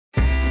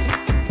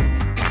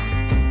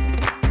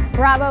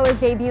Bravo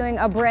is debuting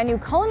a brand new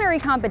culinary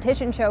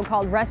competition show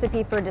called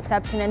Recipe for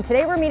Deception, and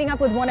today we're meeting up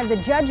with one of the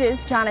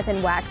judges, Jonathan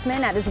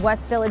Waxman, at his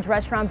West Village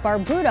restaurant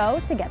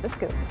Barbuto to get the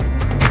scoop.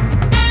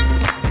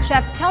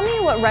 Chef, tell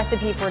me what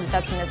Recipe for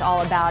Deception is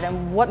all about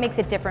and what makes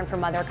it different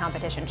from other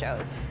competition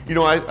shows. You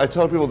know, I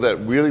tell people that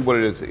really what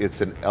it is, it's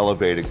an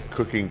elevated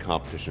cooking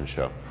competition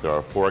show. There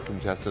are 4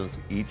 contestants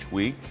each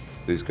week.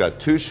 They've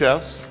got 2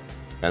 chefs,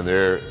 and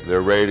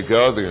they're ready to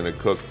go. They're going to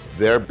cook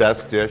their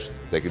best dish.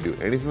 They can do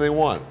anything they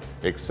want,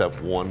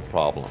 except one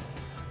problem.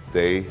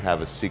 They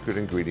have a secret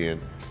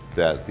ingredient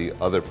that the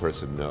other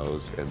person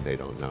knows and they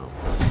don't know.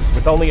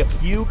 With only a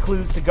few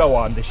clues to go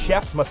on, the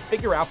chefs must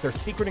figure out their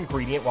secret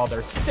ingredient while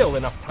there's still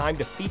enough time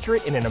to feature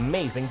it in an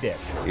amazing dish.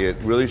 It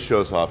really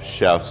shows off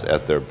chefs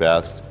at their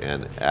best,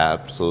 and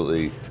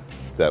absolutely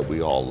that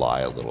we all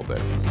lie a little bit.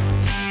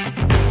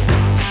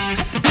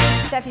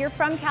 Chef, you're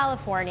from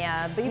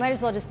California, but you might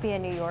as well just be a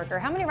New Yorker.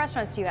 How many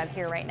restaurants do you have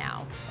here right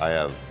now? I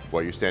have,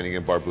 well, you're standing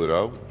in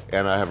Barbuto,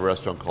 and I have a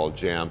restaurant called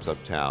Jams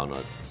uptown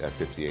at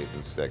 58th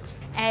and 6th.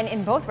 And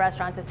in both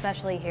restaurants,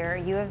 especially here,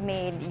 you have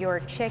made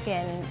your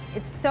chicken,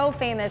 it's so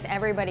famous,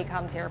 everybody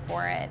comes here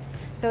for it.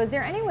 So is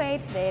there any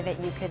way today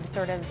that you could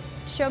sort of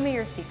show me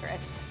your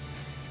secrets?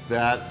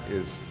 That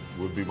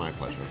would be my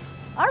pleasure.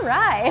 All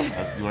right.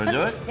 You want to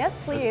do it? Yes,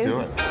 please. Let's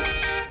do it.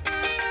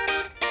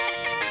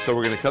 So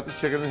we're going to cut the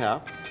chicken in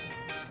half.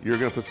 You're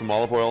going to put some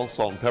olive oil,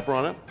 salt, and pepper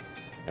on it,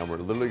 and we're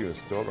literally going to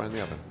throw it right in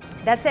the oven.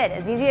 That's it?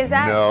 As easy as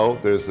that? No,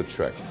 there's the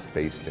trick.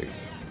 Basting.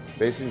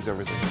 Basting's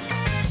everything.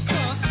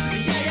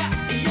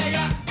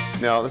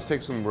 Now, let's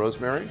take some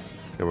rosemary,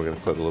 and we're going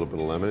to put a little bit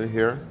of lemon in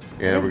here,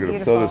 and we're going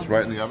to throw this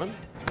right in the oven.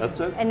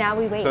 That's it. And now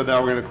we wait. So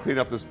now we're going to clean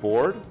up this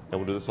board,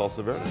 and we'll do the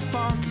salsa verde.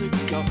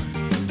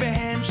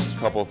 A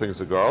couple of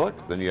things of garlic,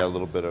 then you add a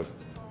little bit of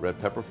red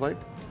pepper flake,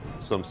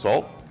 some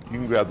salt. You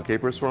can grab the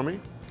capers for me,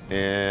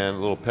 and a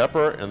little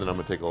pepper, and then I'm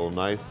going to take a little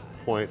knife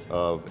point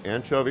of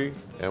anchovy,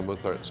 and we'll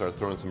start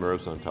throwing some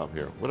herbs on top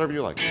here. Whatever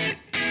you like.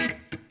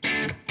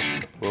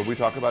 What did we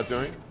talk about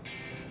doing?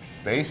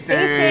 Basting.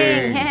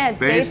 Basting. Yeah, it's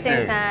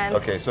basting time.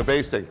 Okay, so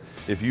basting.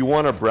 If you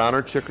want a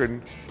browner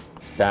chicken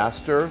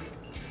faster,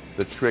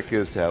 the trick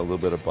is to have a little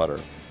bit of butter.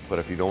 But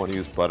if you don't want to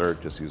use butter,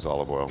 just use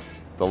olive oil.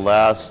 The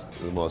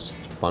most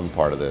fun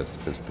part of this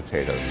is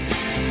potatoes.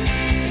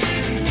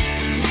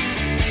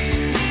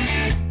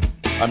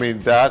 I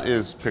mean, that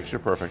is picture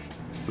perfect.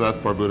 So that's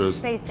Barbuto's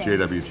Basting.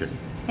 JW chicken.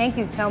 Thank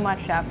you so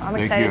much, Chef. I'm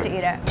excited to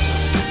eat it.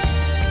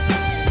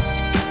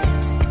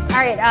 All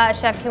right,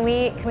 Chef, can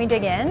we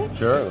dig in?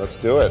 Sure, let's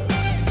do it.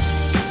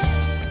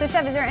 So,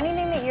 Chef, is there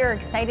anything that you're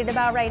excited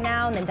about right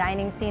now in the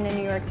dining scene in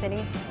New York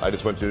City? I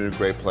just went to a new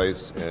great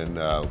place in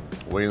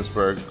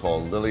Williamsburg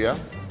called Lilia.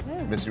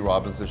 Missy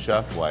Robbins, the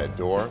chef, who I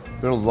adore.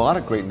 There are a lot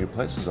of great new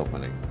places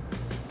opening.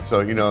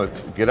 So, you know,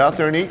 get out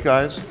there and eat,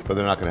 guys, but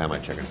they're not going to have my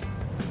chicken.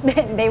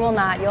 They will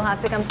not. You'll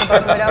have to come to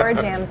Barbuto or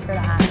Jams for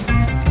that.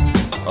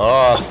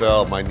 Oh,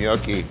 Phil, my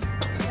gnocchi,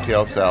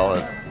 kale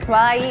salad.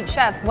 While I eat,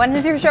 Chef, when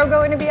is your show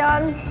going to be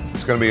on?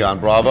 It's going to be on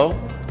Bravo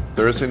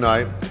Thursday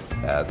night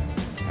at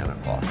 10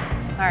 o'clock.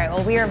 All right,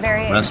 well, we are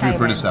very excited. Recipe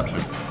for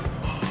Deception.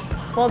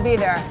 We'll be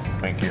there.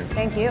 Thank you.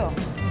 Thank you.